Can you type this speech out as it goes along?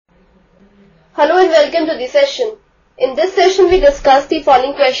Hello and welcome to the session. In this session we discuss the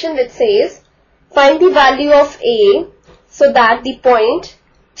following question which says, find the value of A so that the point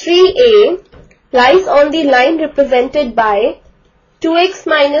 3A lies on the line represented by 2x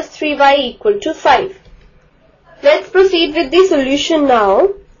minus 3y equal to 5. Let's proceed with the solution now.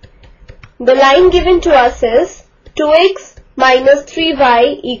 The line given to us is 2x minus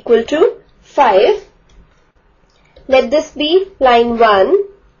 3y equal to 5. Let this be line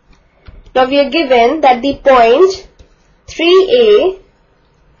 1. Now we are given that the point 3A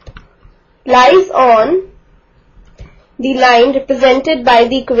lies on the line represented by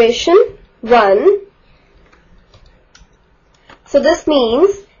the equation 1. So this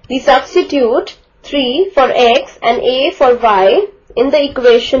means we substitute 3 for x and a for y in the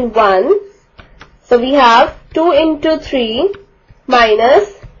equation 1. So we have 2 into 3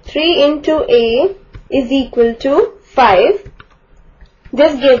 minus 3 into a is equal to 5.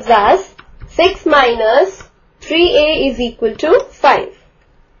 This gives us 6 minus 3a is equal to 5.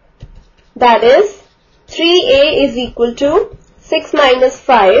 That is 3a is equal to 6 minus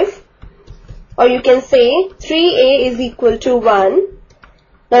 5, or you can say 3a is equal to 1.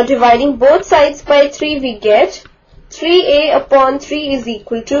 Now dividing both sides by 3 we get 3a upon 3 is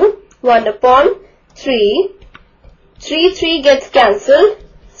equal to 1 upon 3. 3 gets cancelled,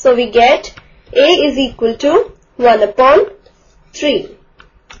 so we get a is equal to 1 upon 3.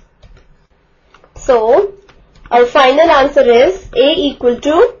 So, our final answer is A equal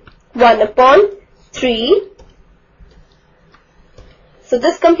to 1 upon 3. So,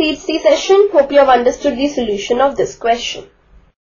 this completes the session. Hope you have understood the solution of this question.